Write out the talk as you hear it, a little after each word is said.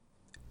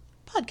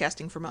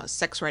Podcasting from a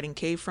sex writing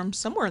cave from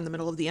somewhere in the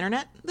middle of the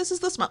internet, this is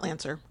The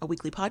Smutlancer, a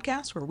weekly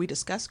podcast where we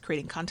discuss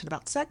creating content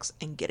about sex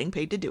and getting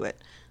paid to do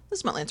it. The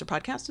Smutlancer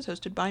podcast is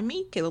hosted by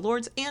me, Kayla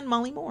Lords, and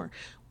Molly Moore.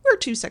 We're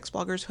two sex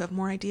bloggers who have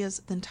more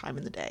ideas than time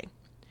in the day.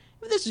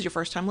 If this is your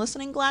first time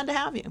listening, glad to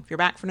have you. If you're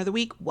back for another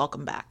week,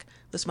 welcome back.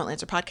 The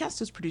Smutlancer podcast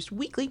is produced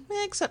weekly,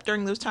 except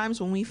during those times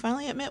when we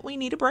finally admit we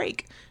need a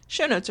break.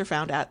 Show notes are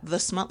found at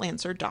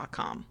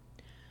thesmutlancer.com.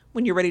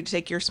 When you're ready to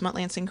take your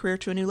smutlancing career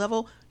to a new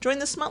level, join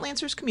the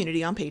Smutlancers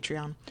community on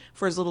Patreon.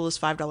 For as little as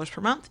 $5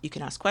 per month, you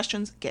can ask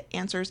questions, get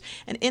answers,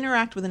 and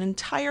interact with an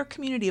entire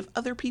community of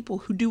other people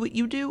who do what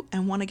you do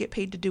and want to get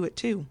paid to do it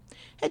too.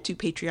 Head to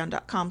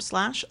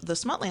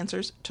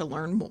patreon.com/thesmutlancers to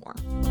learn more.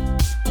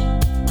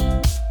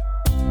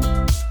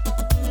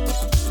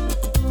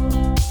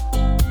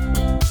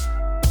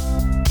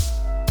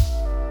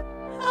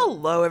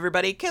 Hello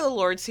everybody, Kayla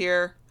Lords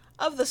here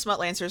of the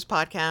Smutlancers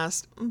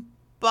podcast.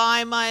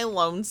 By my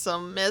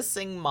lonesome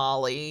missing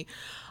Molly.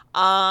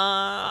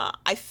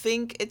 I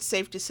think it's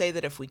safe to say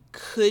that if we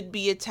could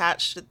be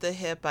attached at the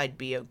hip, I'd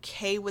be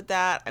okay with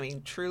that. I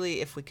mean,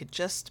 truly, if we could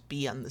just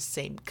be on the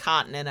same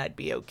continent, I'd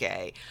be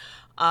okay.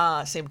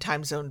 Same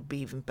time zone would be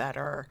even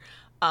better.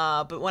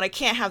 But when I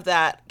can't have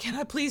that, can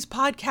I please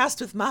podcast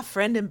with my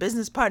friend and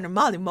business partner,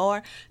 Molly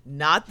Moore?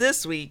 Not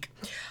this week.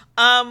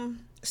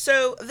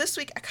 So this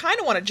week, I kind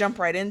of want to jump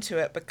right into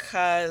it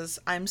because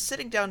I'm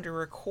sitting down to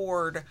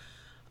record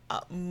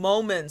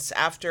moments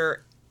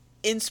after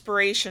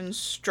inspiration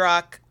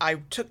struck. I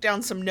took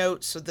down some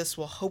notes, so this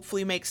will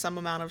hopefully make some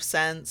amount of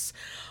sense.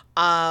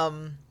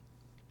 And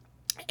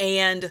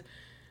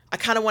I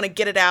kind of want to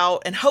get it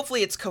out, and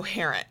hopefully it's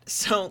coherent.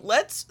 So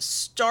let's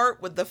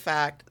start with the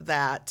fact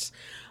that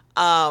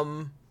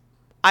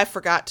I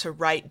forgot to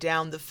write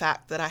down the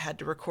fact that I had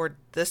to record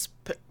this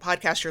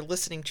podcast you're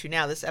listening to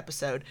now, this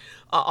episode,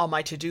 on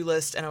my to-do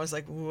list. And I was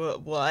like,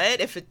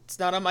 what? If it's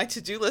not on my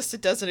to-do list,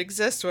 it doesn't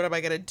exist. What am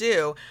I going to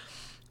do?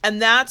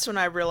 And that's when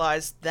I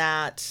realized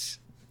that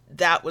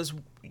that was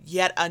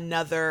yet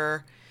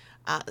another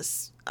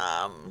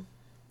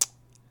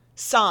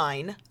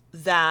sign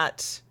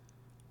that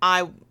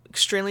I'm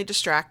extremely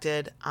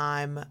distracted.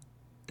 I'm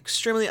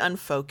extremely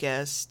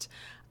unfocused.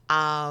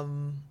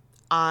 I'm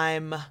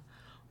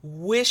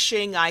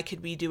wishing I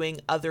could be doing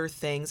other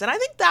things. And I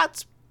think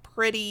that's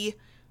pretty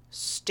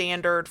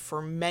standard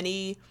for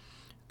many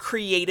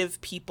creative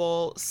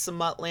people,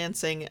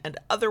 smutlancing and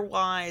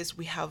otherwise.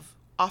 We have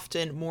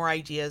often more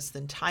ideas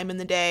than time in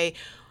the day.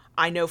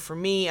 I know for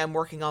me, I'm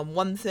working on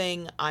one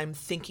thing, I'm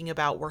thinking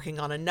about working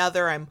on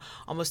another. I'm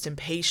almost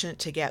impatient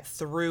to get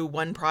through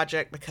one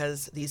project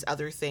because these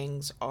other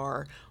things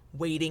are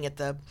waiting at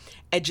the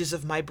edges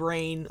of my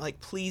brain. Like,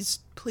 please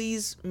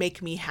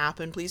make me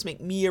happen. Please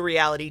make me a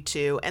reality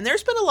too. And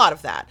there's been a lot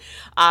of that.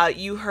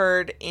 You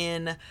heard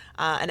in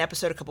an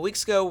episode a couple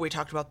weeks ago where we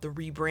talked about the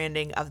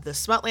rebranding of the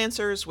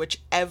Smutlancers,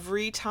 which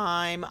every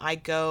time I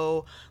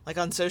go like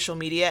on social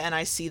media and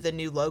I see the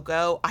new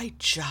logo, I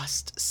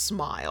just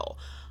smile.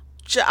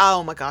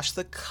 Oh my gosh,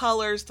 the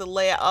colors, the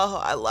layout,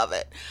 oh, I love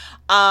it.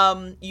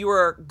 You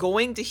are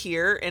going to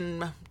hear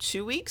in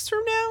 2 weeks from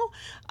now,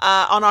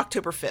 on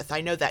October 5th, I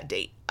know that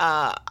date,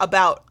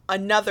 about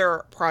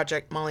another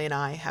project Molly and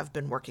I have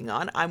been working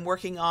on. I'm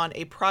working on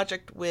a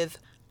project with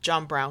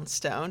John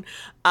Brownstone,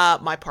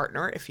 my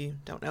partner, if you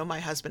don't know, my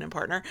husband and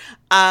partner.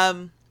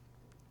 And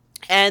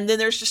then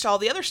there's just all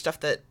the other stuff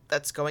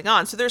that's going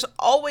on. So there's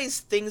always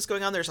things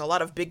going on. There's a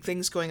lot of big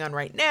things going on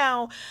right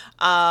now.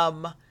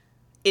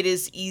 It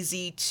is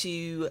easy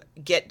to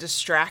get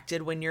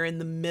distracted when you're in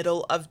the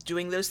middle of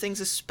doing those things,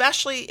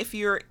 especially if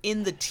you're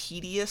in the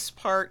tedious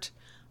part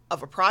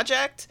of a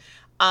project.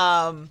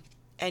 And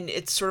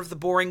it's sort of the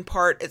boring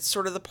part. It's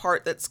sort of the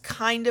part that's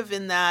kind of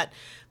in that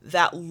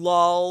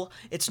lull.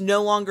 It's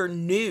no longer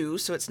new,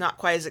 so it's not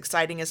quite as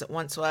exciting as it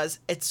once was.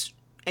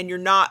 And you're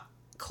not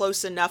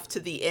close enough to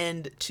the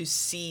end to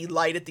see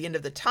light at the end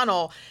of the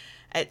tunnel.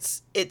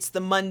 It's the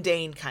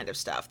mundane kind of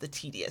stuff, the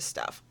tedious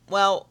stuff.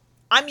 Well,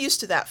 I'm used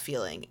to that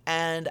feeling,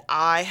 and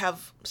I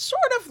have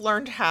sort of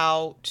learned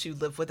how to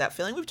live with that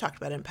feeling. We've talked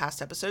about it in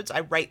past episodes. I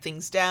write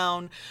things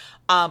down.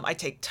 I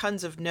take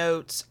tons of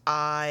notes.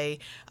 I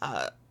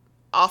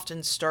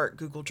often start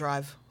Google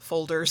Drive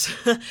folders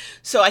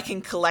so I can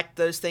collect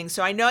those things.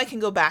 So I know I can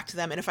go back to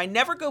them. And if I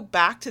never go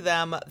back to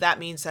them, that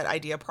means that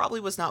idea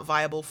probably was not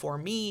viable for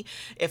me.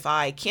 If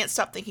I can't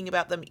stop thinking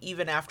about them,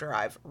 even after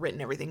I've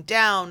written everything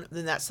down,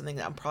 then that's something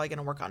that I'm probably going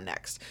to work on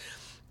next.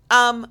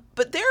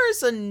 But there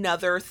is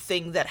another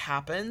thing that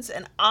happens,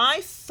 and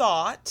I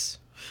thought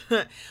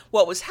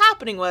what was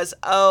happening was,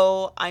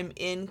 I'm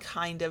in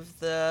kind of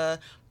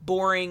the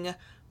boring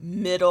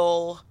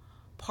middle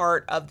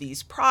part of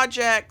these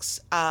projects,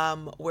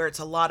 where it's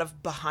a lot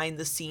of behind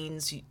the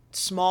scenes,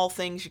 small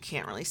things you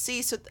can't really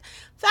see. So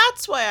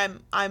that's why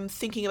I'm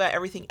thinking about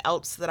everything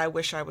else that I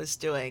wish I was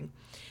doing.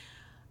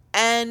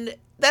 And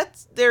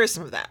there is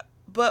some of that.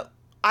 But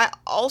I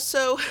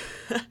also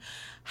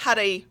had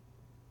a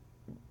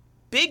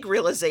big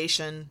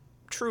realization,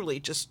 truly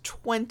just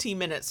 20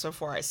 minutes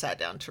before I sat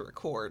down to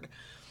record,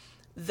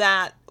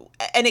 that,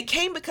 and it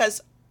came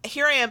because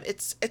here I am,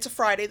 it's a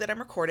Friday that I'm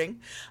recording.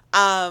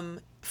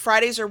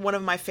 Fridays are one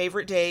of my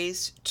favorite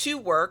days to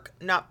work,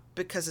 not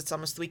because it's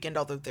almost the weekend,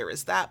 although there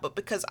is that, but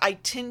because I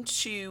tend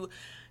to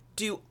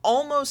do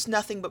almost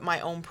nothing but my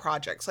own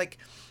projects. Like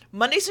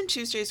Mondays and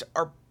Tuesdays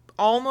are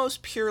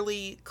almost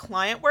purely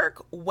client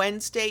work.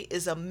 Wednesday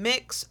is a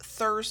mix.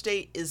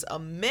 Thursday is a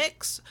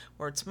mix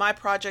where it's my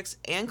projects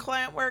and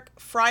client work.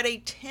 Friday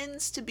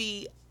tends to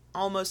be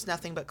almost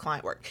nothing but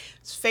client work.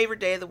 It's favorite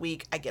day of the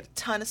week. I get a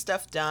ton of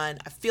stuff done.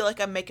 I feel like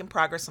I'm making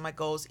progress on my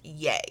goals.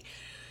 Yay.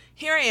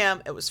 Here I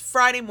am. It was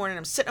Friday morning.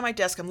 I'm sitting at my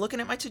desk. I'm looking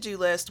at my to-do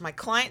list. My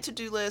client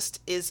to-do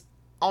list is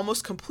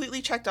almost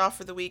completely checked off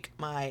for the week.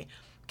 My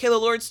Kayla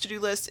Lord's to-do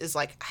list is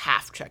like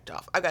half checked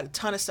off. I've got a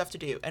ton of stuff to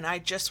do. And I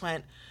just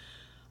went,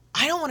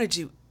 I don't want to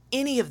do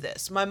any of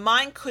this. My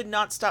mind could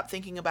not stop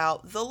thinking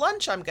about the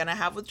lunch I'm going to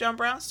have with John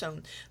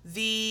Brownstone,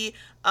 the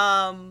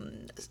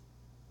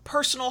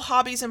personal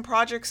hobbies and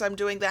projects I'm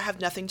doing that have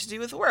nothing to do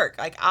with work.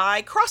 Like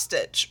I cross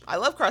stitch. I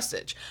love cross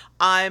stitch.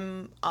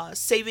 I'm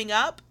saving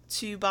up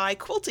to buy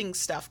quilting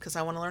stuff because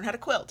I want to learn how to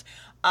quilt.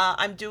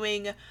 I'm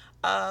doing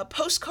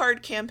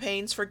postcard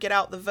campaigns for Get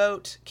Out the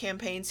Vote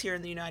campaigns here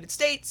in the United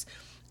States.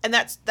 And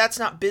that's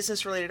not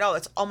business related at all.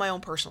 That's all my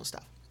own personal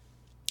stuff.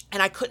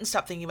 And I couldn't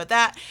stop thinking about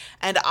that.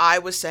 And I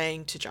was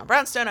saying to John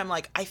Brownstone, I'm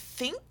like, I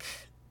think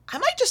I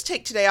might just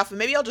take today off and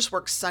maybe I'll just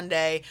work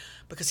Sunday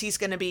because he's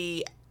going to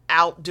be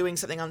out doing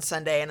something on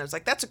Sunday. And I was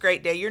like, that's a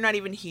great day. You're not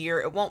even here.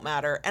 It won't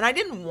matter. And I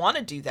didn't want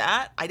to do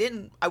that.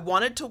 I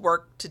wanted to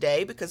work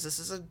today because this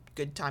is a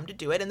good time to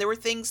do it. And there were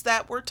things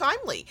that were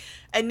timely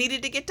and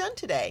needed to get done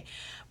today.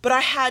 But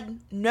I had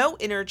no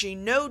energy,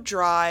 no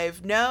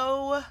drive,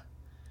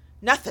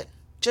 nothing.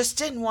 Just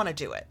didn't want to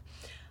do it.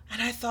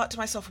 And I thought to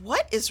myself,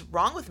 what is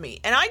wrong with me?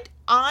 And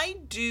I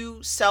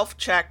do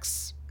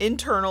self-checks,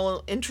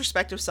 internal,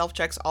 introspective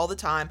self-checks all the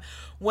time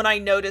when I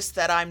notice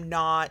that I'm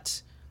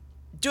not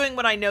doing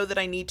what I know that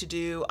I need to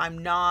do. I'm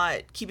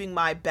not keeping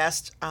my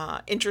best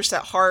interests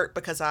at heart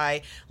because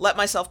I let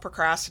myself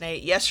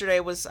procrastinate. Yesterday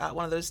was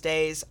one of those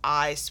days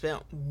I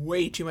spent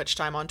way too much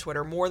time on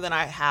Twitter, more than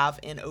I have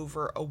in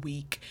over a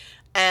week.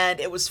 And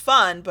it was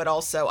fun, but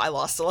also I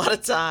lost a lot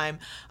of time.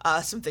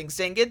 Some things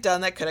didn't get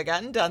done that could have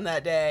gotten done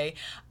that day.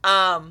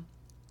 And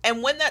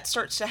when that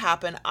starts to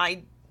happen,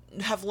 I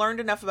have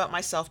learned enough about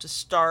myself to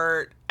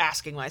start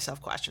asking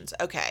myself questions.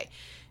 Okay,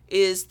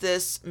 is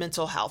this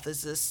mental health?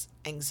 Is this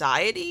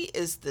anxiety?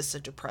 Is this a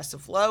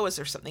depressive low? Is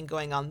there something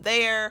going on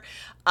there?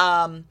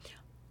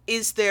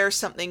 Is there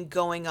something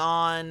going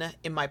on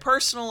in my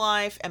personal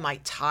life? Am I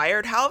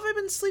tired? How have I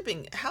been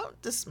sleeping? How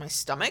does my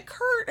stomach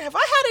hurt? Have I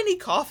had any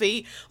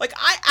coffee? Like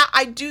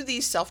I do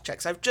these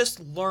self-checks. I've just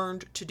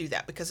learned to do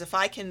that because if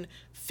I can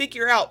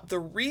figure out the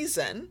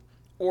reason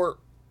or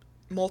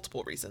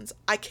multiple reasons,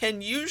 I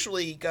can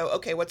usually go,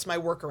 okay, what's my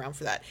workaround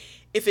for that?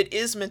 If it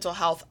is mental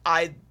health,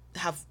 I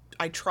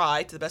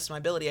try to the best of my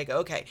ability. I go,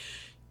 okay,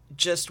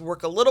 just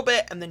work a little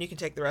bit and then you can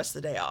take the rest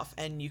of the day off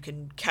and you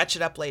can catch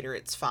it up later.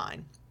 It's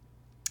fine.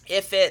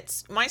 If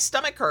it's my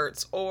stomach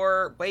hurts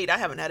or wait, I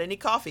haven't had any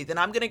coffee, then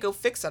I'm going to go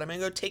fix that. I'm going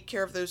to go take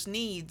care of those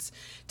needs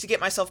to get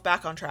myself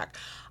back on track.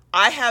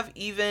 I have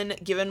even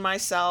given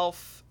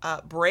myself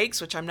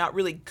breaks, which I'm not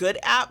really good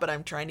at, but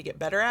I'm trying to get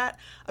better at,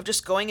 of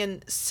just going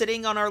and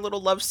sitting on our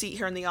little love seat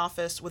here in the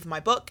office with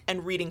my book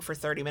and reading for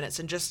 30 minutes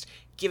and just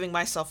giving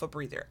myself a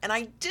breather. And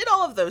I did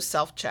all of those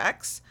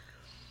self-checks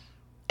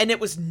and it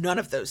was none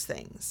of those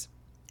things.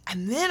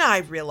 And then I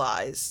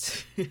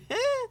realized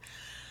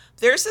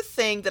there's a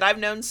thing that I've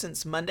known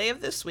since Monday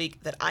of this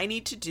week that I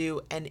need to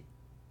do, and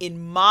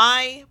in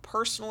my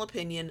personal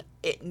opinion,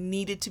 it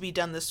needed to be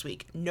done this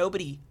week.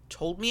 Nobody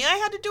told me I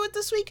had to do it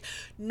this week.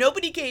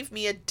 Nobody gave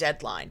me a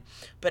deadline.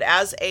 But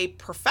as a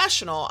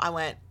professional, I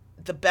went,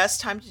 the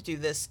best time to do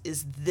this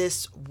is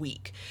this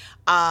week.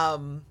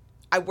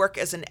 I work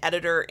as an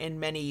editor in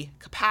many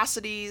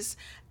capacities,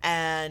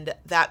 and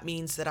that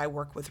means that I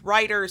work with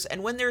writers.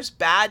 And when there's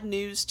bad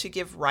news to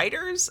give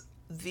writers,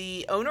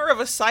 the owner of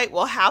a site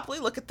will happily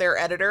look at their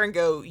editor and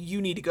go,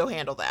 you need to go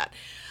handle that.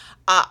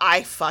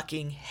 I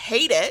fucking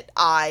hate it.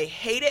 I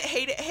hate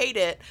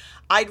it.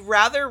 I'd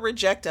rather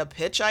reject a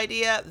pitch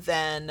idea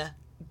than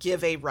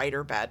give a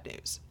writer bad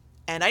news.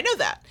 And I know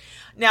that.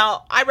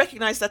 Now, I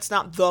recognize that's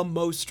not the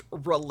most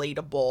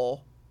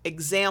relatable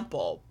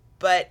example,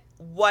 but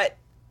what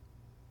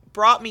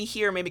brought me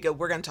here, made me go,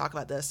 we're going to talk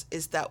about this,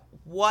 is that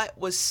what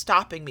was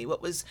stopping me,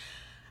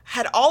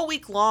 had all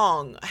week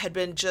long had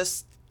been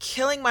just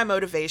killing my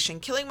motivation,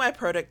 killing my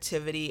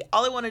productivity.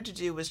 All I wanted to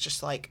do was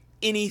just like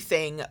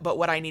anything but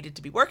what I needed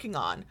to be working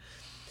on,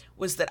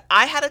 was that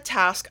I had a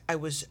task I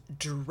was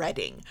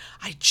dreading.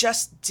 I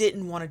just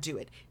didn't want to do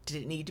it.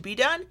 Did it need to be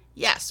done?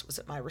 Yes. Was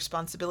it my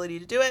responsibility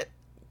to do it?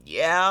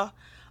 Yeah.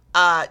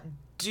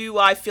 Do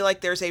I feel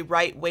like there's a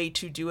right way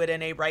to do it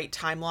in a right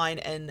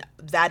timeline and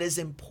that is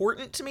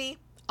important to me?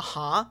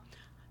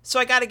 So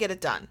I got to get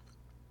it done.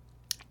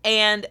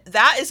 And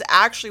that is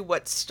actually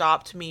what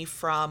stopped me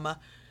from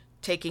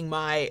taking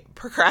my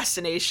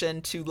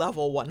procrastination to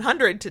level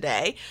 100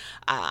 today.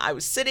 I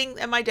was sitting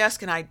at my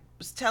desk and I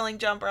was telling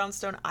John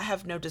Brownstone, I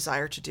have no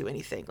desire to do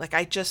anything. Like,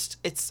 I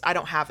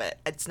don't have it.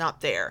 It's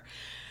not there.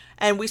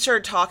 And we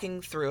started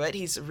talking through it.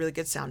 He's a really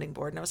good sounding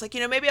board. And I was like,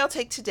 maybe I'll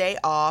take today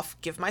off,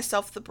 give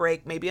myself the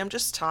break. Maybe I'm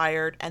just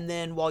tired. And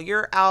then while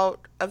you're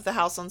out of the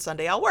house on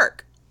Sunday, I'll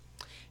work.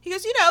 He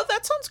goes,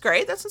 that sounds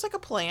great. That sounds like a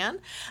plan.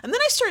 And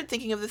then I started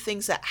thinking of the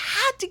things that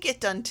had to get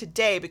done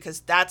today because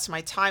that's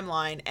my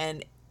timeline.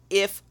 And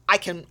if I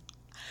can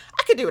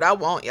do what I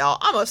want, y'all.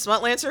 I'm a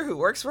Smutlancer who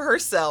works for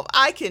herself.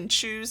 I can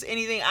choose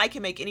anything. I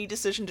can make any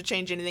decision to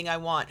change anything I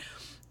want.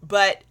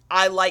 But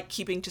I like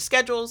keeping to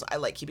schedules. I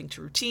like keeping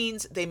to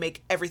routines. They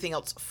make everything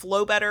else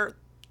flow better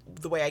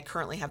the way I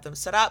currently have them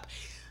set up.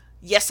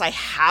 Yes, I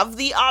have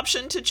the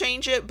option to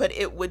change it, but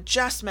it would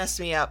just mess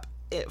me up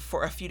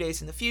for a few days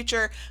in the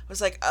future. I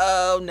was like,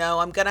 oh no,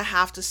 I'm going to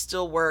have to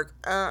still work.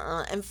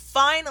 And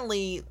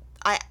finally,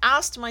 I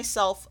asked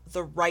myself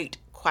the right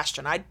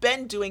question. I'd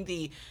been doing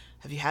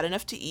have you had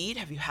enough to eat?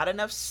 Have you had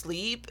enough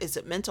sleep? Is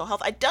it mental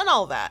health? I'd done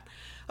all that.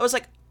 I was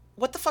like,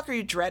 what the fuck are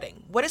you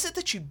dreading? What is it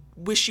that you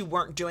wish you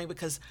weren't doing?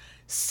 Because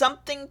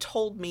something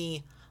told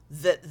me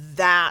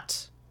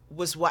that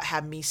was what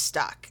had me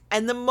stuck.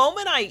 And the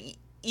moment I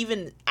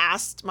even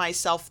asked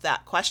myself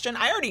that question,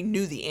 I already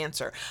knew the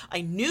answer. I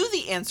knew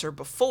the answer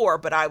before,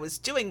 but I was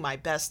doing my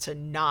best to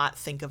not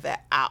think of it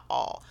at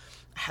all.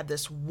 I had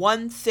this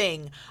one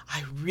thing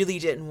I really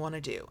didn't want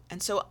to do.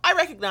 And so I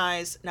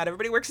recognize not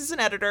everybody works as an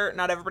editor.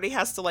 Not everybody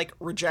has to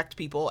reject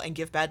people and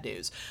give bad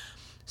news.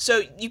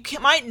 So you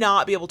might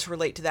not be able to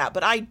relate to that,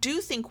 but I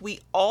do think we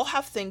all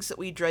have things that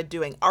we dread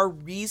doing. Our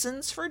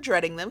reasons for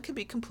dreading them can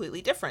be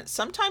completely different.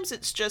 Sometimes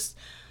it's just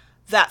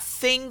that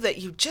thing that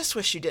you just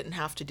wish you didn't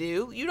have to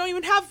do. You don't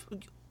even have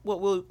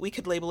what we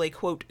could label a,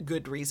 quote,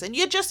 good reason.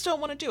 You just don't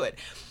want to do it.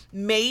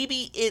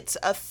 Maybe it's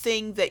a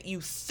thing that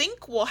you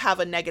think will have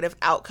a negative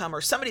outcome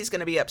or somebody's going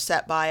to be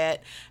upset by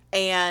it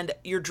and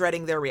you're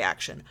dreading their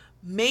reaction.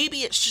 Maybe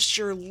it's just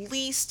your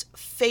least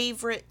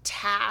favorite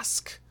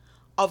task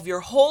of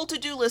your whole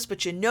to-do list,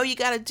 but you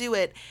got to do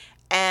it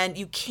and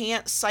you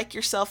can't psych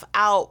yourself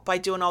out by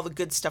doing all the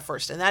good stuff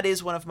first. And that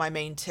is one of my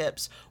main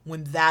tips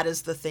when that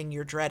is the thing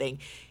you're dreading.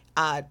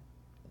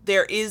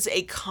 There is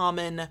a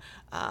common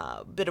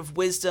bit of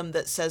wisdom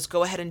that says,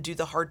 go ahead and do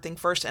the hard thing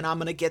first. And I'm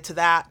going to get to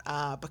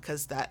that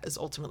because that is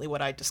ultimately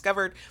what I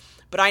discovered.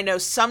 But I know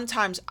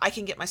sometimes I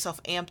can get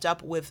myself amped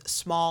up with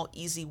small,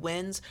 easy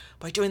wins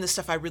by doing the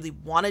stuff I really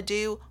want to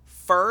do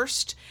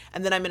first.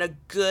 And then I'm in a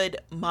good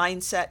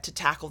mindset to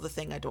tackle the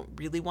thing I don't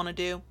really want to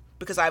do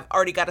because I've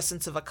already got a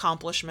sense of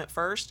accomplishment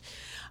first.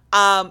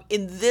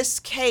 In this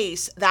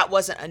case, that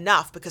wasn't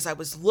enough because I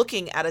was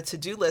looking at a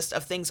to-do list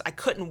of things I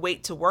couldn't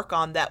wait to work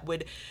on that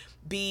would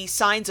be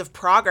signs of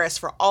progress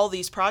for all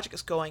these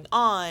projects going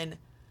on.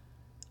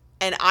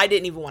 And I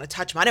didn't even want to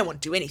touch them. I didn't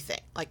want to do anything.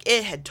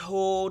 It had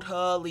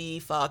totally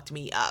fucked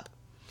me up.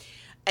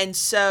 And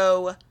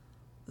so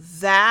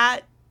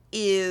that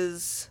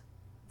is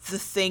the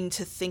thing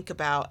to think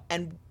about.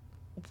 And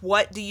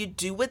what do you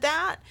do with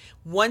that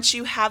once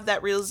you have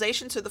that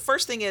realization? So the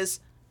first thing is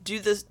do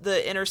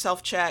the inner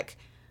self check,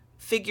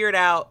 figure it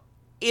out.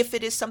 If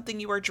it is something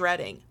you are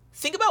dreading,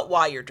 think about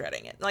why you're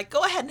dreading it.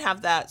 Go ahead and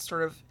have that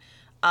sort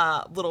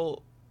of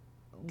little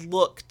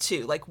look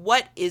too.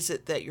 What is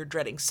it that you're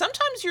dreading?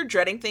 Sometimes you're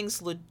dreading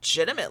things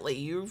legitimately.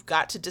 You've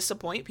got to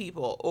disappoint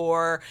people,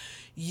 or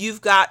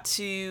you've got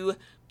to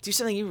do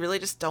something you really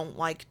just don't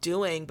like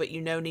doing, but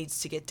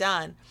needs to get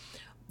done.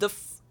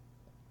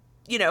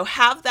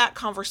 Have that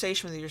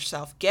conversation with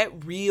yourself.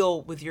 Get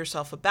real with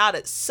yourself about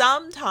it.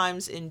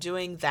 Sometimes in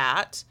doing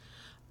that,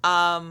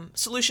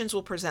 solutions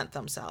will present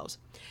themselves.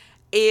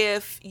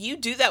 If you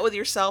do that with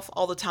yourself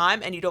all the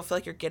time and you don't feel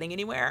like you're getting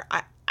anywhere,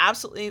 I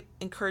absolutely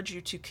encourage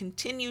you to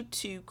continue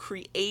to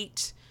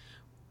create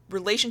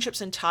relationships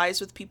and ties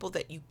with people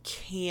that you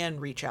can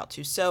reach out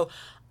to. So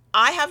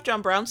I have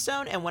John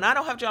Brownstone, and when I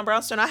don't have John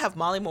Brownstone, I have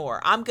Molly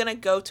Moore. I'm going to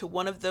go to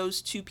one of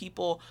those two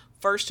people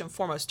first and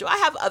foremost. Do I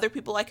have other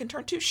people I can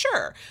turn to?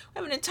 Sure. I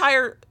have an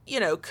entire,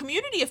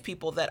 community of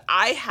people that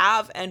I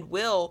have and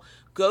will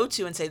go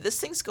to and say, this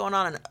thing's going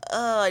on and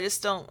I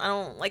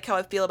don't like how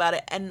I feel about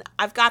it. And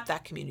I've got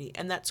that community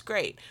and that's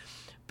great.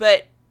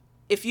 But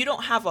if you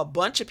don't have a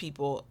bunch of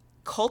people,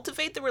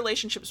 cultivate the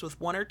relationships with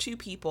one or two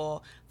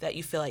people that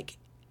you feel like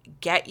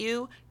get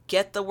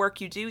the work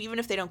you do. Even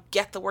if they don't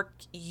get the work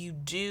you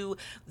do,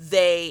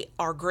 they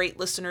are great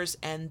listeners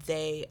and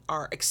they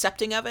are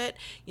accepting of it.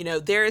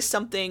 There is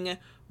something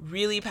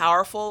really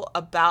powerful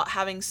about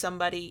having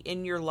somebody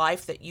in your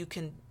life that you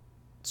can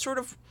sort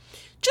of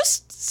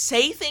just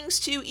say things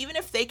to, even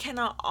if they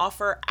cannot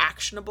offer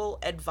actionable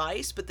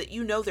advice, but that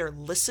they're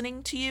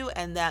listening to you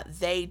and that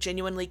they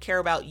genuinely care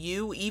about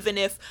you, even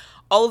if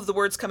all of the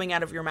words coming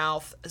out of your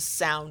mouth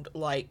sound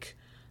like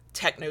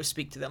techno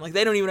speak to them.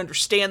 They don't even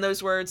understand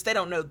those words. They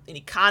don't know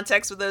any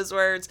context with those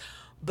words,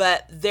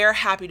 but they're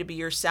happy to be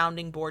your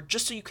sounding board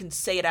just so you can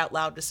say it out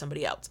loud to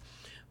somebody else.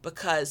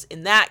 Because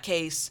in that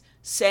case,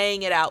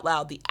 saying it out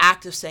loud, the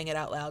act of saying it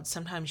out loud,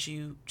 sometimes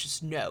you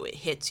just know it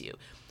hits you.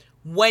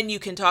 when you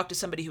can talk to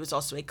somebody who is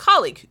also a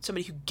colleague,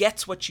 somebody who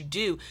gets what you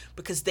do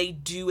because they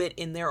do it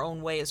in their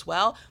own way as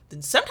well,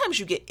 then sometimes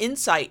you get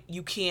insight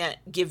you can't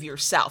give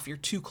yourself. You're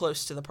too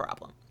close to the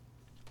problem.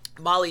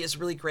 Molly is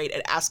really great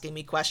at asking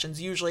me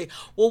questions, usually,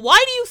 well, why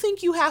do you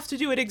think you have to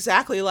do it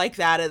exactly like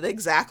that at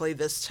exactly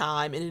this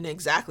time and in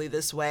exactly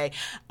this way?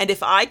 And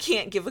if I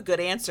can't give a good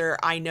answer,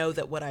 I know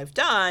that what I've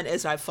done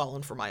is I've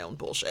fallen for my own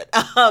bullshit.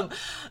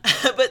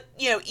 But,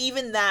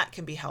 even that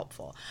can be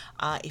helpful.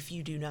 If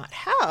you do not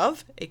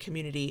have a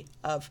community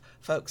of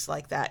folks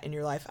like that in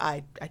your life,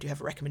 I do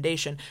have a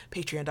recommendation,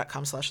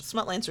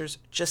 patreon.com/smutlancers.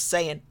 Just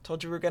saying,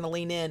 told you we were going to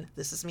lean in.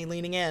 This is me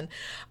leaning in.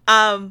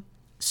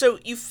 So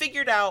you've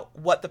figured out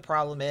what the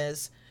problem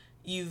is.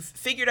 You've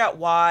figured out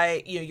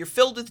why, you're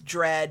filled with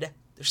dread.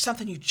 There's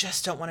something you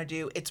just don't want to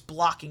do. It's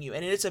blocking you.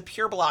 And it's a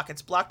pure block.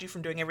 It's blocked you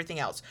from doing everything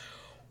else.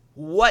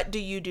 What do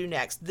you do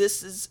next?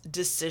 This is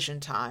decision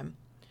time.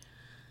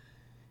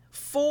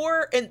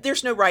 And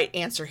there's no right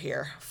answer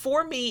here.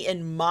 For me,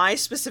 in my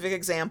specific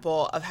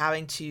example of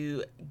having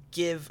to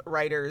give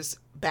writers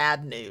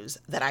bad news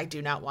that I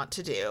do not want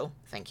to do,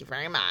 thank you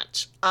very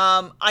much,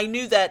 I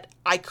knew that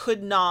I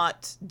could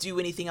not do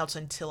anything else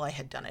until I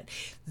had done it.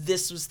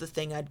 This was the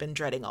thing I'd been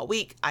dreading all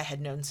week. I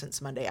had known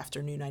since Monday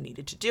afternoon I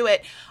needed to do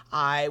it.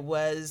 I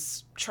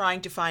was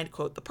trying to find,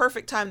 quote, the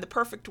perfect time, the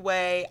perfect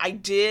way.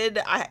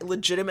 I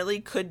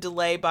legitimately could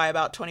delay by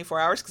about 24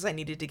 hours because I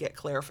needed to get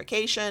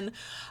clarification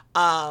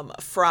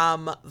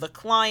from the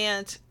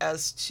client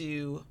as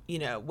to,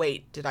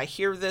 wait, did I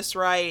hear this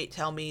right?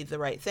 Tell me the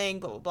right thing,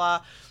 blah, blah,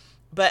 blah.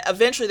 But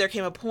eventually there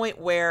came a point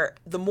where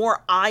the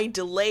more I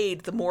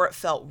delayed, the more it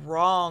felt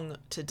wrong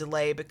to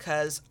delay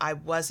because I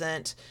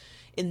wasn't,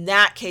 in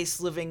that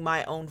case, living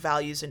my own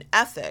values and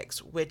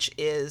ethics, which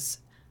is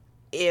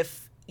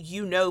if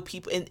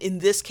people, in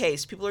this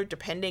case, people are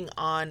depending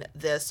on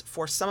this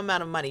for some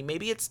amount of money.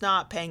 Maybe it's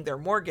not paying their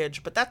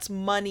mortgage, but that's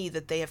money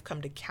that they have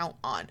come to count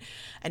on.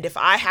 And if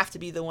I have to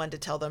be the one to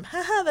tell them,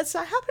 that's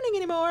not happening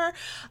anymore,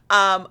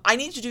 I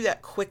need to do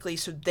that quickly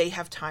so they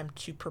have time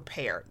to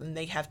prepare and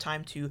they have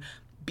time to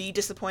be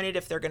disappointed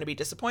if they're going to be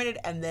disappointed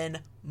and then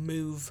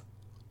move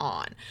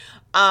on.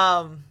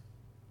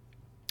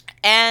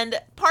 And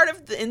part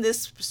of in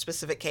this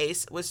specific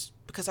case was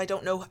because I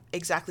don't know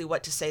exactly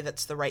what to say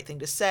that's the right thing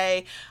to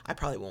say. I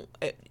probably won't,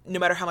 no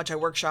matter how much I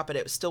workshop it,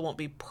 it still won't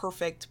be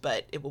perfect,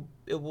 but it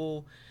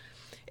will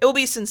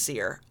be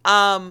sincere.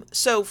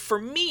 So for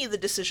me, the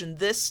decision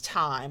this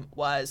time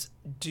was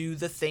do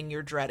the thing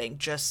you're dreading.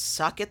 Just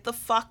suck it the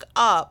fuck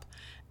up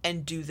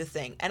and do the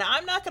thing. And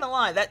I'm not going to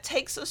lie, that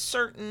takes a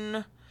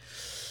certain,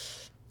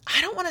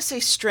 I don't want to say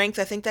strength.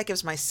 I think that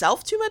gives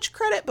myself too much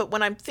credit. But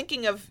when I'm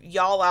thinking of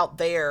y'all out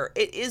there,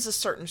 it is a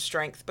certain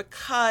strength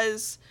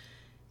because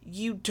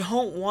you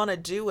don't want to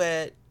do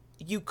it.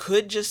 You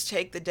could just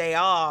take the day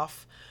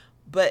off,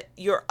 but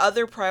your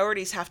other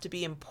priorities have to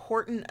be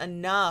important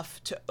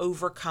enough to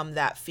overcome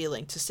that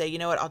feeling, to say, you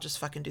know what, I'll just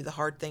fucking do the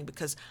hard thing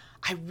because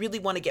I really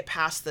want to get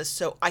past this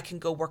so I can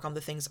go work on the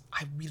things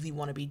I really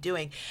want to be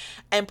doing.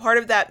 And part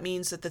of that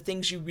means that the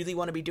things you really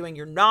want to be doing,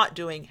 you're not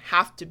doing,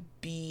 have to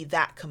be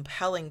that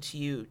compelling to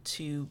you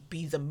to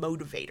be the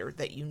motivator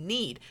that you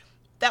need.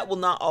 That will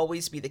not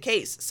always be the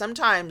case.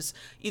 Sometimes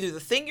either the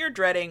thing you're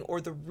dreading or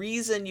the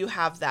reason you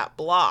have that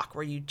block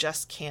where you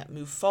just can't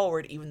move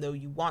forward, even though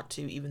you want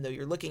to, even though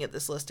you're looking at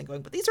this list and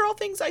going, but these are all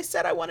things I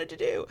said I wanted to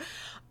do.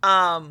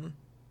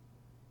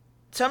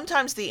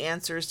 Sometimes the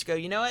answer is to go,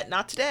 you know what,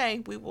 not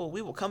today. We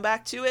will come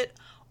back to it.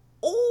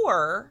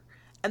 Or,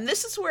 and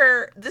this is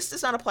where this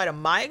does not apply to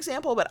my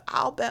example, but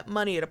I'll bet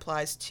money it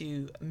applies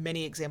to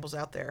many examples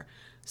out there.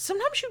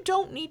 Sometimes you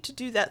don't need to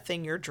do that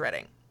thing you're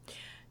dreading.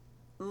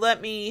 Let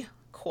me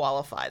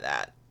qualify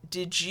that.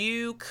 Did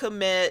you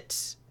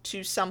commit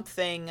to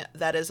something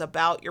that is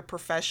about your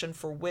profession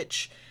for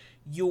which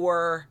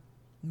your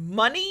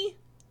money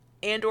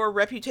and or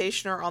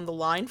reputation are on the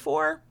line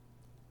for?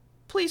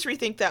 Please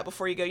rethink that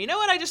before you go, you know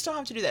what, I just don't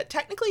have to do that.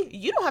 Technically,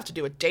 you don't have to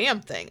do a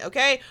damn thing,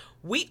 okay?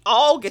 We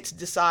all get to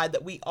decide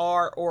that we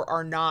are or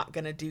are not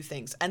going to do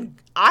things. And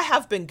I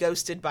have been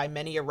ghosted by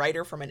many a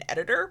writer from an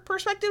editor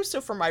perspective.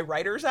 So for my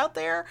writers out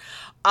there,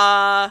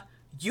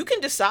 you can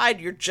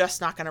decide you're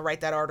just not going to write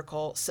that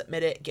article,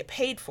 submit it, get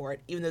paid for it,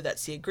 even though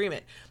that's the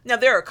agreement. Now,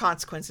 there are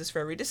consequences for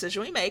every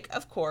decision we make,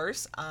 of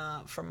course.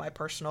 From my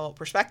personal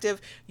perspective,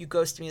 you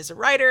ghost me as a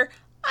writer,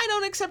 I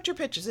don't accept your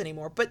pitches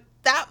anymore, but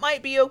that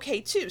might be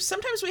okay too.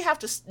 Sometimes we have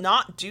to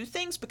not do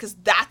things because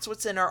that's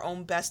what's in our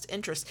own best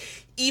interest,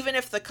 even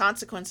if the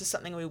consequence is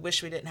something we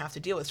wish we didn't have to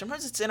deal with.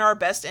 Sometimes it's in our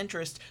best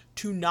interest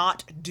to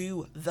not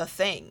do the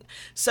thing.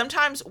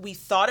 Sometimes we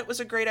thought it was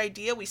a great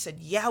idea. We said,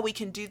 yeah, we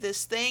can do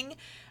this thing.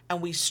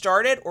 And we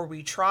started or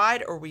we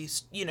tried or we,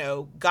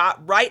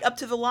 got right up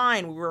to the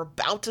line. We were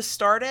about to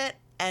start it.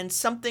 And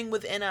something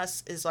within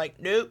us is like,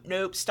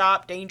 nope,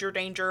 stop,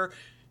 danger,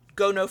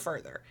 go no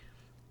further.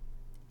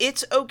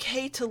 It's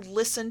okay to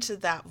listen to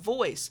that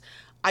voice.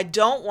 I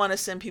don't want to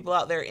send people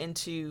out there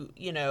into,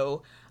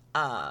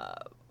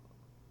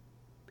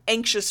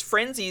 anxious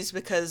frenzies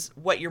because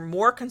what you're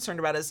more concerned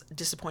about is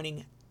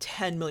disappointing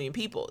 10 million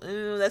people.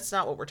 That's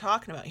not what we're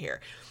talking about here.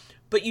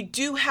 But you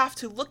do have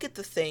to look at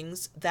the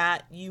things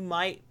that you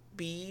might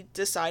be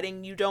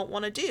deciding you don't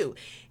want to do.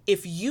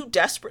 If you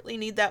desperately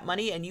need that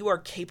money and you are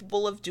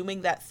capable of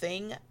doing that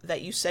thing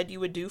that you said you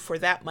would do for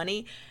that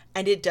money,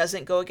 and it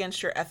doesn't go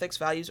against your ethics,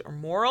 values, or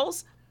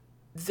morals,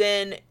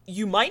 then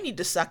you might need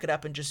to suck it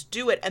up and just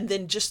do it, and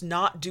then just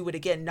not do it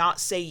again, not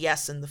say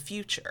yes in the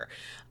future.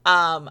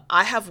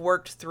 I have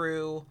worked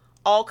through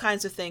all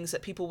kinds of things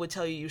that people would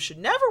tell you should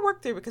never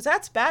work through because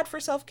that's bad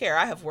for self-care.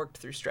 I have worked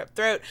through strep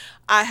throat.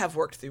 I have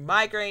worked through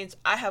migraines.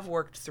 I have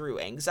worked through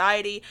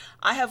anxiety.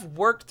 I have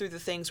worked through the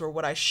things where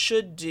what I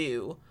should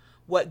do,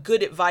 what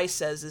good advice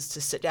says, is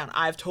to sit down.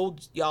 I've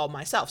told y'all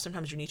myself,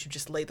 sometimes you need to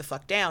just lay the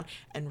fuck down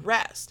and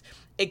rest.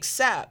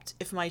 Except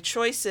if my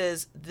choice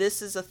is,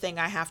 this is a thing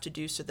I have to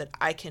do so that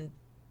I can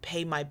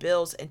pay my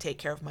bills and take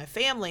care of my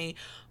family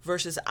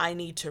versus I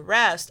need to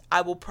rest,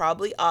 I will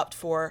probably opt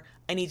for,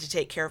 I need to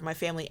take care of my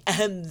family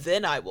and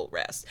then I will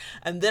rest.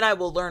 And then I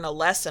will learn a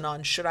lesson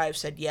on should I have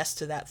said yes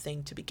to that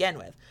thing to begin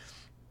with.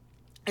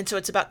 And so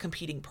it's about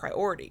competing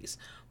priorities.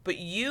 But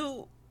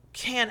you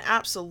can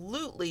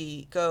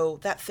absolutely go,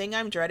 that thing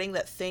I'm dreading,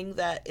 that thing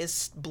that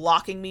is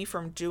blocking me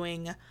from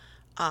doing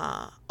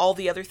all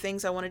the other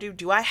things I want to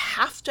do I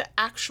have to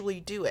actually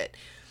do it?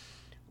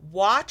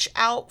 Watch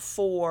out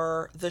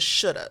for the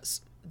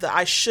shouldas. The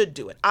I should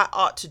do it. I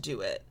ought to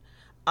do it.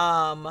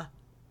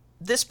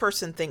 This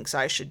person thinks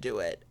I should do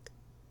it.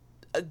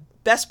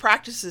 Best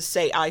practices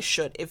say I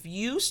should. If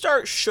you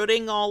start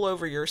shoulding all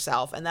over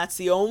yourself, and that's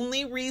the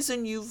only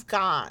reason you've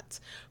got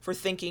for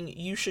thinking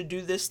you should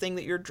do this thing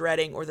that you're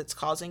dreading or that's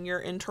causing your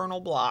internal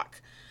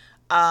block,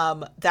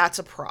 that's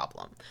a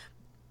problem.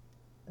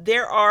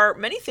 There are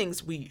many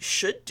things we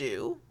should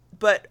do,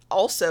 but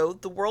also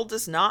the world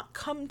does not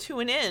come to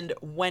an end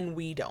when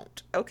we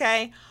don't,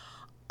 okay?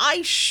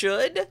 I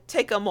should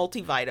take a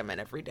multivitamin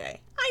every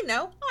day. I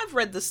know, I've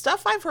read the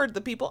stuff, I've heard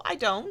the people. I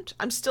don't.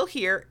 I'm still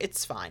here,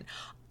 it's fine.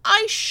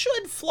 I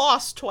should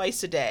floss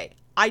twice a day.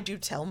 I do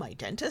tell my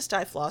dentist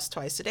I floss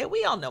twice a day.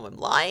 We all know I'm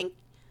lying.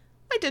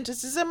 My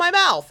dentist is in my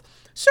mouth.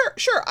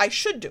 Sure, I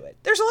should do it.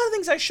 There's a lot of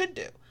things I should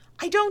do.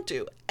 I don't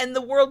do. And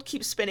the world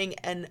keeps spinning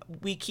and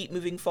we keep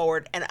moving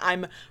forward and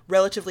I'm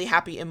relatively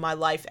happy in my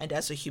life and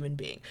as a human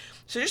being.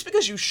 So just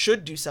because you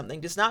should do something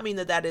does not mean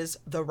that that is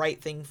the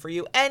right thing for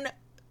you. And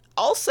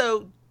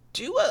also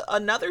do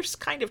another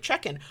kind of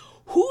check-in.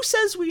 Who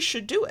says we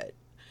should do it?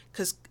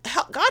 Because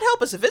God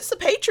help us, if it's the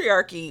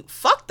patriarchy,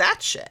 fuck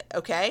that shit,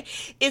 okay?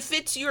 If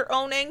it's your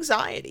own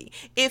anxiety,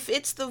 if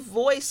it's the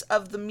voice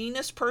of the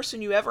meanest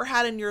person you ever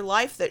had in your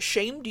life that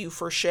shamed you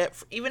for shit,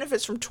 even if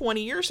it's from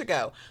 20 years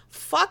ago,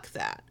 fuck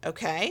that,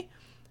 okay?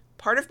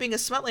 Part of being a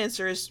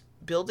Smutlancer is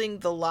building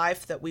the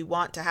life that we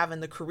want to have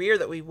and the career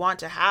that we want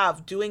to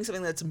have, doing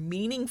something that's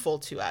meaningful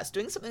to us,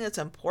 doing something that's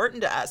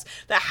important to us,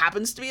 that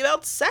happens to be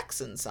about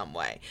sex in some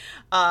way.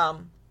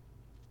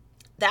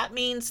 That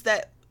means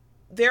that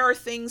there are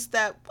things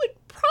that would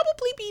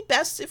probably be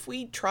best if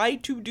we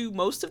tried to do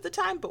most of the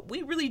time, but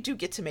we really do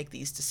get to make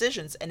these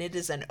decisions, and it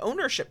is an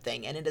ownership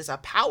thing, and it is a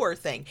power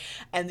thing,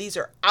 and these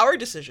are our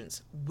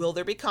decisions. Will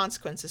there be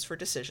consequences for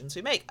decisions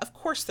we make? Of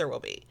course there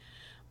will be.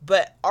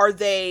 But are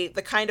they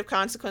the kind of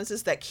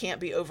consequences that can't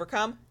be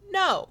overcome?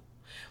 No.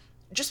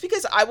 Just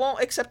because I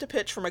won't accept a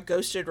pitch from a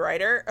ghosted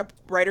writer, a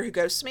writer who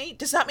ghosts me,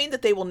 does not mean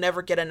that they will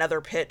never get another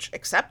pitch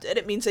accepted.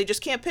 It means they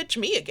just can't pitch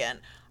me again.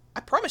 I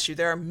promise you,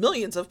 there are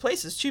millions of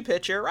places to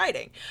pitch your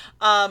writing.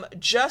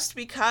 Just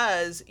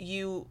because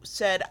you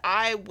said,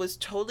 I was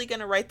totally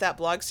going to write that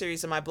blog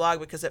series in my blog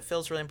because it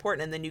feels really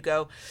important, and then you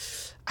go,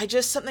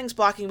 something's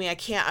blocking me, I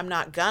can't, I'm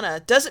not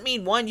gonna, doesn't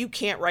mean, one, you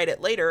can't write it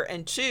later,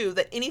 and two,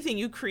 that anything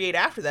you create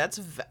after that's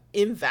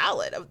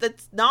invalid.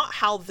 That's not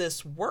how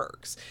this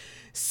works.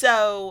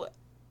 So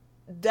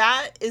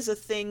that is a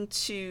thing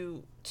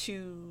to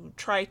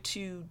try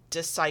to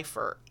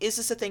decipher. Is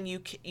this a thing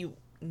you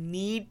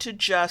need to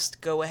just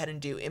go ahead and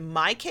do? In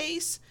my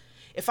case,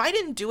 if I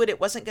didn't do it,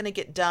 it wasn't going to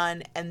get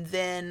done, and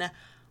then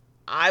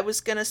I was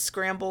going to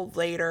scramble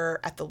later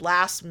at the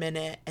last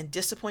minute and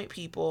disappoint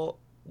people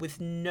with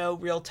no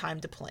real time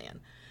to plan.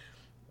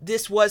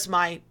 This was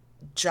my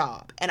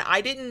job, and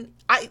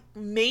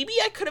maybe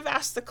I could have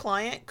asked the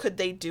client, could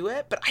they do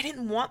it? But I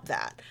didn't want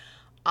that.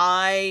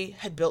 I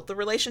had built the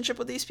relationship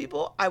with these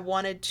people. I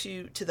wanted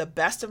to the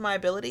best of my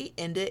ability,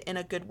 end it in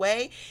a good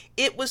way.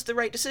 It was the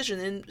right decision.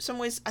 In some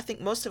ways, I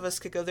think most of us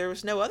could go, there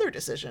was no other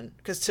decision,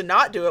 because to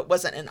not do it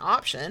wasn't an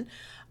option.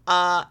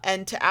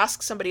 And to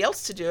ask somebody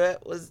else to do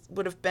it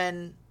would have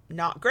been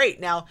not great.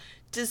 Now,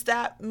 does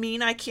that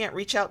mean I can't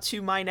reach out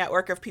to my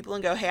network of people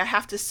and go, hey, I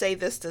have to say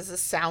this. Does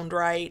this sound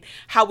right?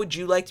 How would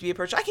you like to be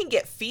approached? I can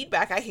get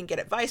feedback. I can get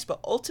advice. But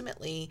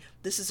ultimately,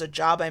 this is a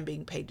job I'm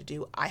being paid to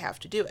do. I have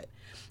to do it.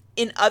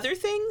 In other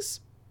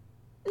things,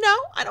 no,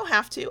 I don't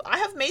have to. I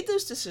have made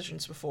those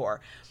decisions before.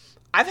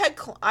 I've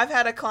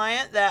had a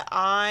client that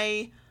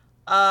I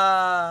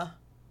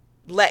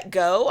let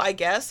go, I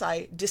guess.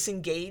 I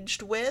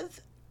disengaged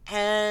with,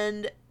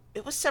 and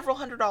it was several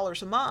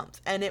 $100s a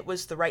month, and it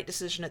was the right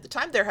decision at the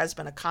time. There has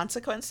been a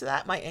consequence to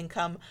that. My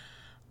income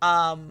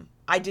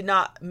I did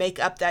not make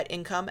up that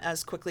income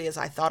as quickly as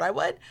I thought I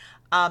would.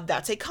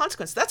 That's a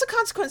consequence. That's a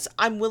consequence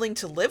I'm willing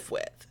to live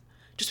with.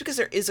 Just because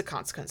there is a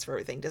consequence for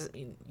everything doesn't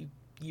mean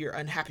you're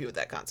unhappy with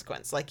that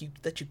consequence.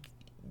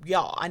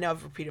 Y'all, I know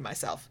I've repeated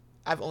myself.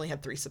 I've only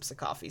had 3 sips of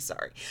coffee.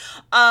 Sorry.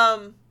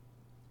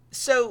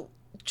 So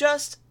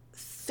just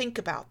think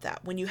about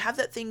that. When you have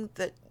that thing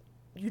that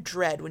you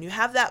dread, when you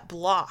have that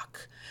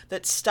block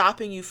that's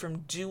stopping you from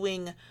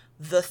doing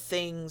the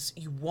things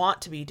you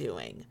want to be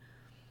doing.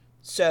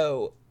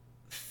 So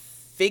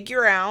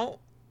figure out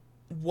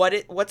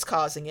what's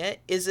causing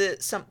it. Is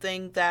it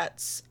something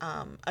that's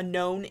a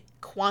known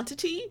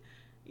quantity?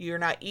 You're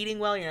not eating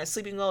well, you're not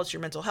sleeping well, it's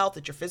your mental health,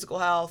 it's your physical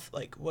health.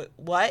 Like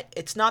what?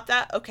 It's not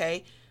that.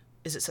 Okay.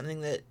 Is it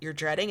something that you're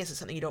dreading? Is it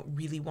something you don't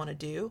really want to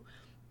do?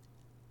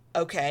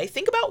 Okay.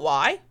 Think about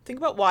why. Think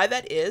about why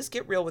that is.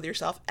 Get real with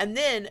yourself. And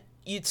then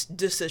it's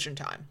decision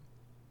time.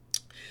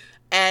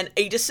 And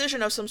a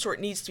decision of some sort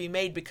needs to be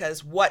made,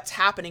 because what's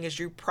happening is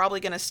you're probably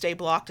going to stay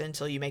blocked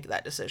until you make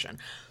that decision.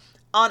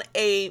 On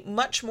a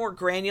much more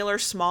granular,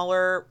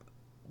 smaller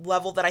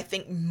level that I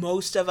think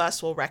most of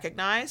us will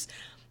recognize,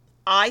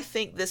 I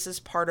think this is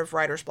part of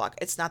writer's block.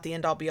 It's not the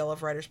end-all be-all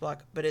of writer's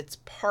block, but it's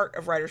part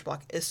of writer's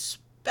block,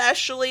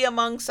 especially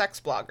among sex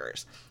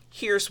bloggers.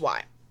 Here's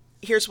why.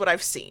 Here's what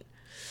I've seen.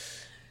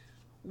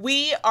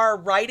 We are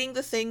writing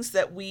the things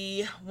that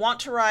we want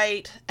to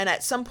write, and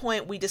at some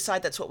point we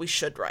decide that's what we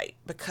should write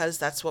because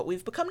that's what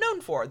we've become known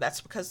for.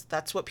 That's because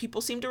that's what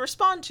people seem to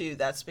respond to.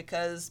 That's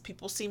because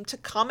people seem to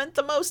comment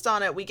the most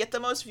on it. We get the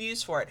most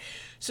views for it.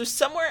 So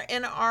somewhere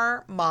in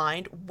our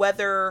mind,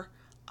 whether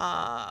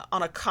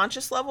on a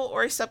conscious level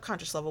or a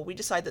subconscious level, we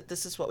decide that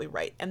this is what we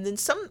write. And then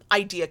some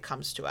idea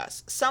comes to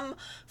us.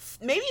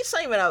 Maybe it's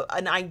not even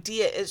an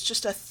idea, it's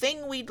just a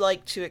thing we'd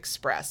like to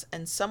express.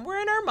 And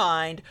somewhere in our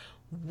mind,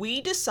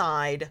 we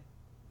decide,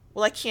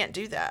 well, I can't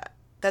do that.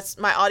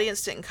 My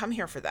audience didn't come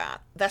here for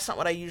that. That's not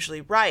what I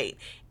usually write.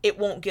 It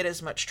won't get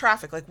as much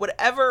traffic. Like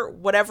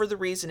whatever the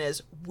reason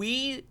is,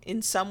 we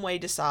in some way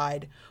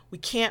decide we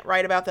can't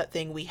write about that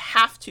thing. We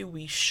have to,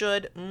 we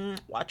should,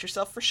 watch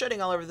yourself for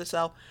shoulding all over the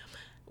cell.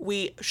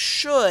 We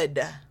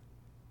should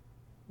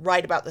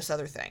write about this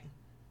other thing,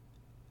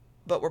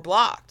 but we're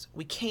blocked.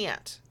 We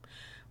can't.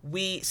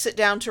 We sit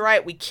down to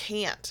write. We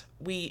can't.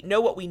 We know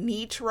what we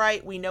need to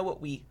write. We know what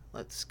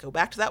let's go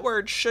back to that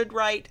word, should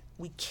write.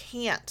 We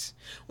can't.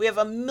 We have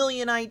a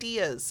million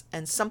ideas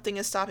and something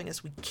is stopping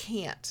us. We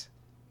can't.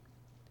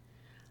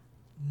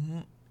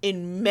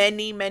 In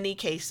many, many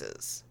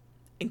cases,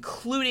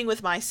 including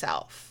with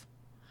myself,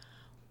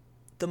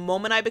 the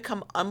moment I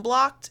become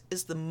unblocked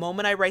is the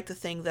moment I write the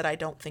thing that I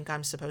don't think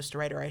I'm supposed to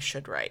write or I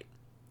should write.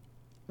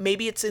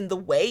 Maybe it's in the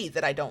way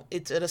that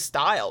it's in a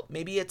style.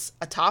 Maybe it's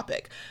a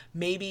topic.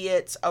 Maybe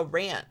it's a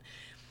rant.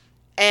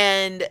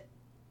 And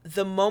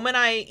the moment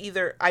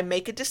I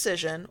make a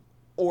decision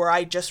or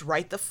I just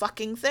write the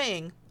fucking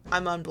thing,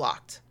 I'm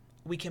unblocked.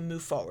 We can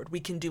move forward. We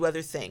can do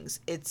other things.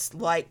 It's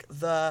like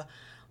the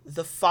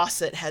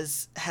faucet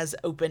has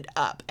opened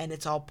up and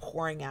it's all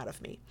pouring out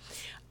of me.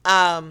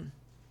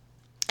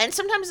 And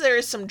sometimes there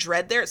is some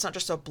dread there. It's not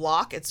just a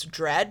block. It's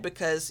dread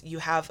because you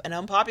have an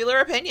unpopular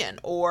opinion,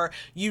 or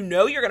you're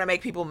going to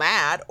make people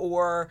mad,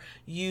 or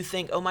you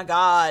think, oh my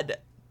God,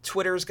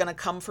 Twitter is going to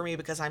come for me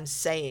because I'm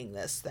saying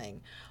this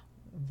thing.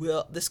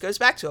 This goes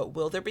back to it.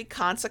 Will there be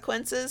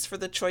consequences for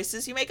the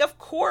choices you make? Of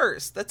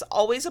course. That's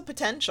always a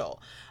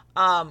potential.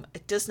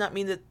 It does not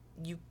mean that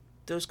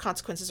those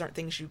consequences aren't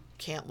things you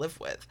can't live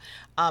with.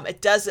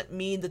 It doesn't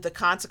mean that the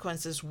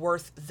consequence is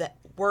worth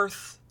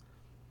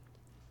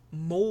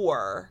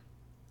more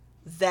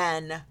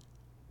than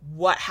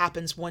what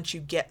happens once you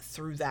get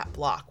through that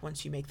block,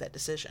 once you make that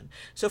decision.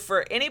 So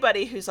for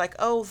anybody who's like,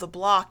 oh, the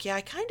block, yeah,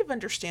 I kind of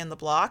understand the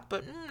block,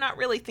 but not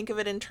really think of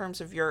it in terms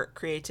of your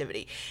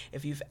creativity.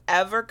 If you've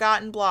ever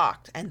gotten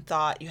blocked and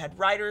thought you had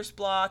writer's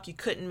block, you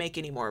couldn't make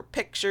any more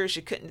pictures,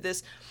 you couldn't do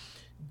this,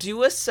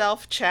 do a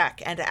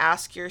self-check and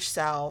ask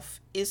yourself,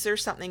 is there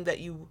something that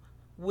you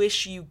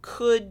wish you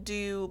could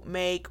do,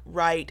 make,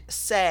 write,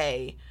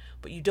 say,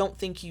 but you don't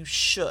think you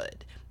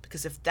should?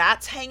 Because if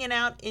that's hanging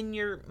out in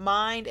your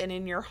mind and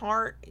in your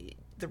heart,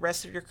 the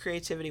rest of your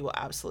creativity will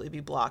absolutely be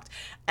blocked.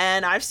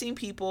 And I've seen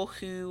people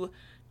who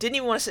didn't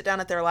even want to sit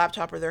down at their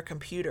laptop or their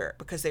computer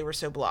because they were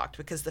so blocked,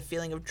 because the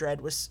feeling of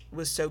dread was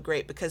so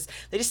great, because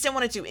they just didn't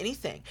want to do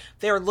anything.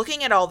 They were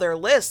looking at all their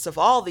lists of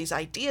all these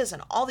ideas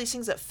and all these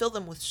things that fill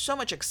them with so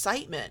much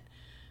excitement,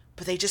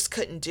 but they just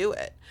couldn't do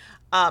it.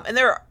 And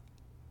I'll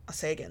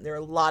say again, there are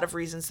a lot of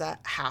reasons that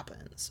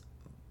happens,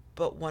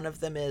 but one of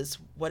them is,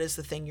 what is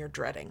the thing you're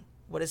dreading?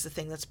 What is the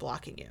thing that's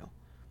blocking you?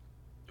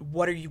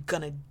 What are you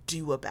going to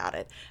do about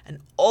it? And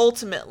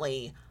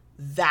ultimately,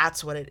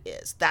 that's what it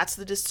is. That's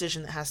the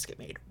decision that has to get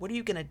made. What are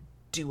you going to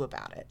do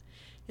about it?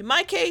 In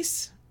my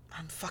case,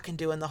 I'm fucking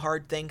doing the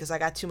hard thing because I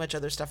got too much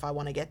other stuff I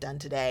want to get done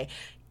today.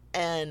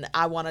 And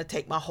I want to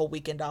take my whole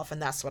weekend off,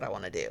 and that's what I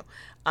want to do.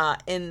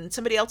 In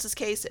somebody else's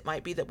case, it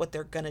might be that what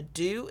they're going to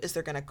do is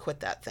they're going to quit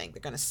that thing. They're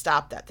going to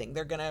stop that thing.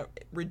 They're going to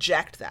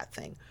reject that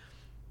thing.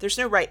 There's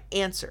no right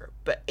answer,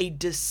 but a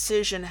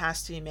decision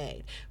has to be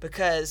made,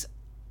 because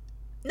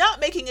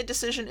not making a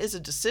decision is a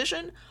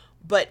decision.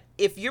 But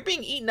if you're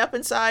being eaten up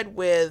inside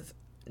with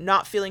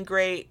not feeling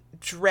great,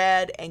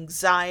 dread,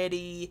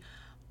 anxiety,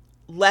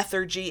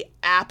 lethargy,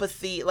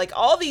 apathy, like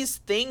all these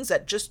things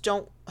that just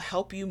don't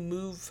help you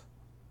move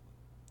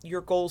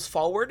your goals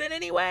forward in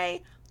any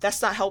way,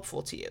 that's not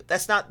helpful to you.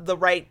 That's not the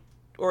right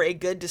or a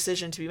good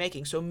decision to be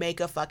making. So make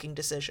a fucking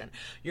decision.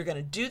 You're going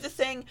to do the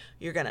thing.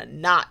 You're going to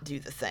not do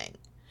the thing.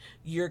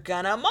 You're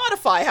going to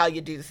modify how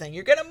you do the thing.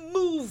 You're going to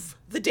move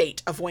the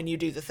date of when you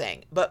do the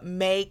thing. But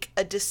make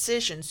a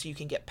decision so you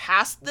can get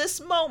past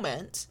this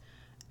moment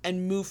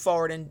and move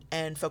forward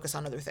and focus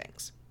on other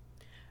things.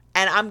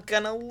 And I'm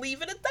going to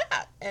leave it at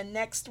that. And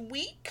next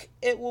week,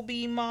 it will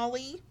be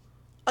Molly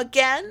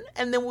again.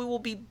 And then we will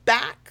be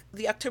back.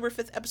 The October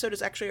 5th episode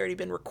has actually already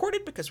been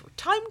recorded because we're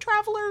time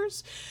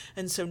travelers.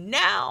 And so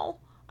now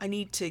I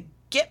need to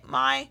get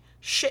my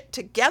shit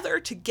together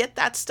to get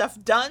that stuff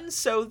done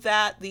so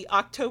that the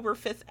October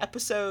 5th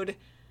episode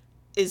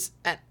is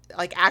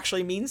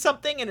actually means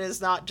something and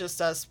is not just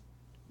us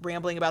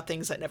rambling about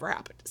things that never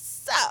happened.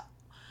 So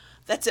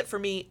that's it for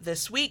me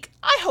this week.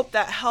 I hope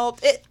that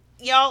helped. It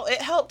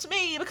helped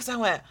me because I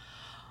went,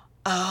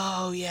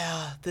 oh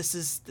yeah, this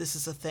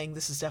is a thing.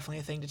 This is definitely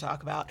a thing to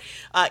talk about.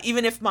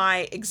 Even if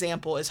my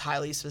example is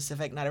highly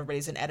specific, not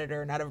everybody's an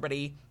editor, not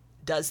everybody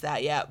does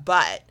that yet,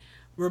 but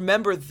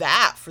remember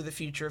that for the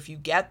future. If you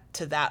get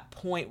to that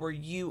point where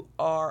you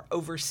are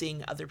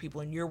overseeing other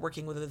people and you're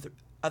working with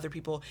other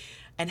people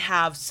and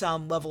have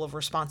some level of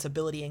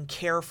responsibility and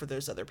care for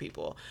those other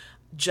people,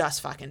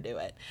 just fucking do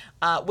it.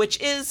 Which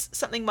is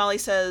something Molly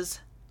says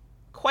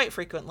quite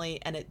frequently,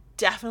 and it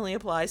definitely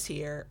applies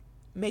here.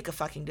 Make a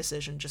fucking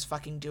decision. Just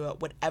fucking do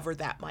it, whatever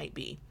that might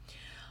be.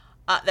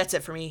 That's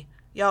it for me,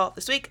 y'all,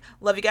 this week.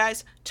 Love you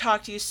guys.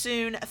 Talk to you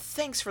soon.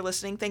 Thanks for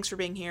listening. Thanks for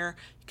being here.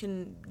 You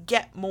can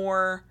get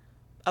more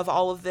of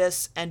all of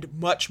this and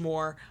much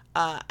more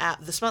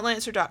at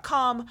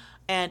thesmutlancer.com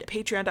and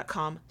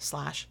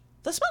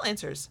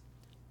patreon.com/thesmutlancers.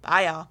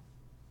 Bye, y'all.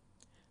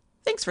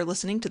 Thanks for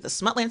listening to the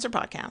Smutlancer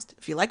podcast.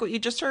 If you like what you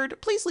just heard,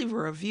 please leave a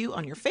review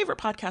on your favorite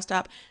podcast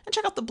app and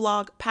check out the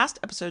blog, past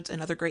episodes,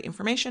 and other great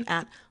information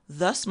at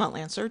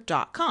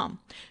thesmutlancer.com.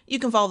 You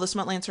can follow The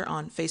Smutlancer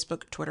on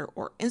Facebook, Twitter,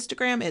 or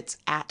Instagram. It's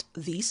at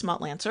The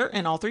Smutlancer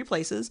in all three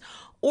places.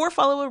 Or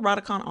follow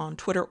Eroticon on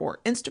Twitter or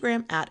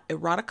Instagram at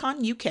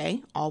Eroticon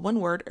UK, all one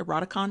word,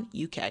 Eroticon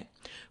UK.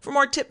 For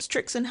more tips,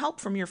 tricks, and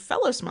help from your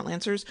fellow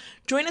Smutlancers,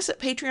 join us at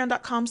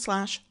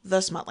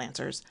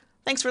patreon.com/thesmutlancers.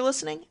 Thanks for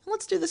listening, and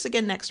let's do this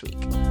again next week.